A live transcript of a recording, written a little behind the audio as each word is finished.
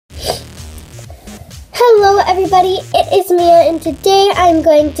Hello everybody, it is Mia and today I'm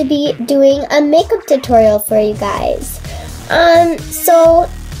going to be doing a makeup tutorial for you guys. So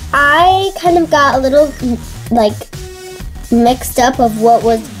I kind of got a little mixed up of what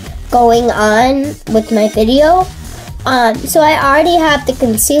was going on with my video. So I already have the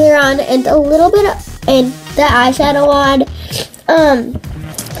concealer on and a little bit and the eyeshadow on.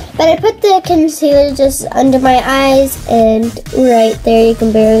 But I put the concealer just under my eyes and right there. You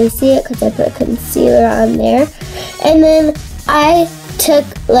can barely see it because I put concealer on there. And then I took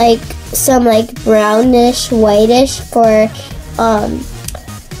some brownish, whitish for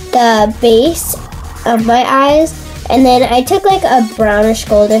the base of my eyes. And then I took a brownish,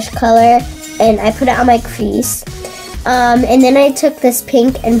 goldish color and I put it on my crease. And then I took this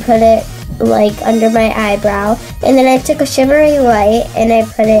pink and put it under my eyebrow, and then I took a shimmery white and I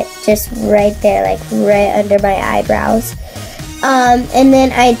put it just right there, right under my eyebrows. And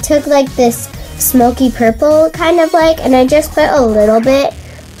then I took this smoky purple and I just put a little bit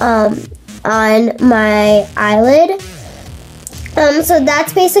on my eyelid. So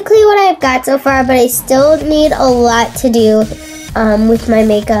that's basically what I've got so far, but I still need a lot to do with my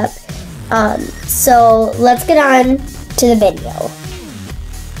makeup. So let's get on to the video.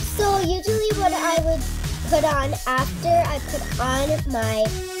 So usually what I would put on after I put on my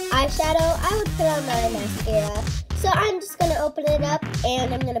eyeshadow, I would put on my mascara. So I'm just going to open it up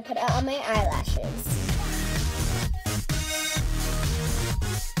and I'm going to put it on my eyelashes.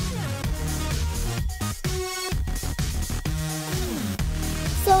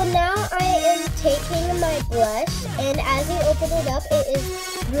 So now I am taking my blush, and as you open it up, it is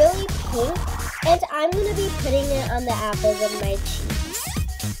really pink, and I'm going to be putting it on the apples of my cheeks.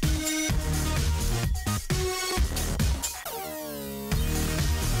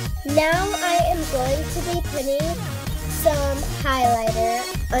 Now I am going to be putting some highlighter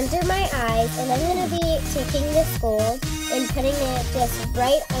under my eyes, and I'm going to be taking this gold and putting it just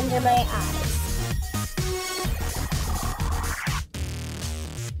right under my eyes.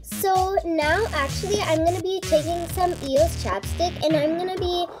 So now actually I'm going to be taking some EOS chapstick and I'm going to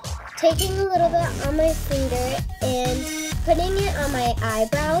be taking a little bit on my finger and putting it on my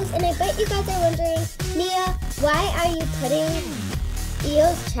eyebrows. And I bet you guys are wondering, Mia, why are you putting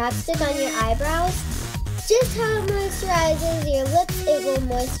EOS chapstick on your eyebrows? Just how it moisturizes your lips, it will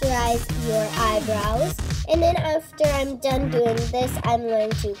moisturize your eyebrows. And then after I'm done doing this, I'm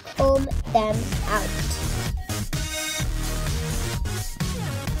going to comb them out.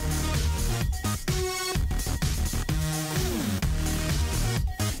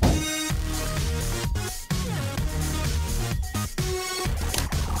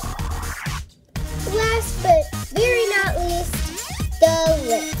 Last but very not least, the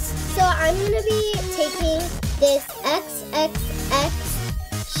lips. So I'm going to be taking this XXX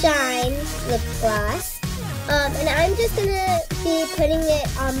Shine lip gloss, and I'm just going to be putting it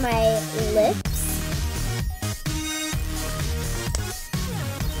on my lips.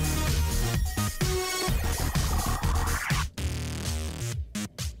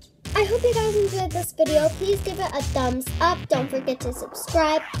 I hope you guys enjoyed this video. Please give it a thumbs up. Don't forget to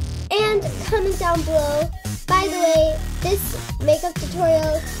subscribe and comment down below. By the way, this makeup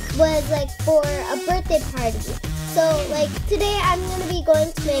tutorial was for a birthday party. So today I'm going to be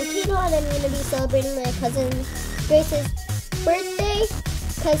going to Mankato and I'm going to be celebrating my cousin Grace's birthday,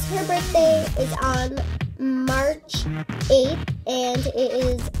 because her birthday is on March 8th and it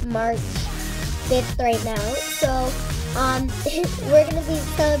is March 5th right now. So we're going to be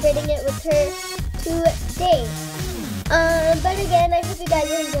celebrating it with her today. But again, I hope you guys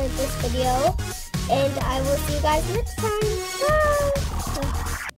enjoyed this video, and I will see you guys next time. Bye!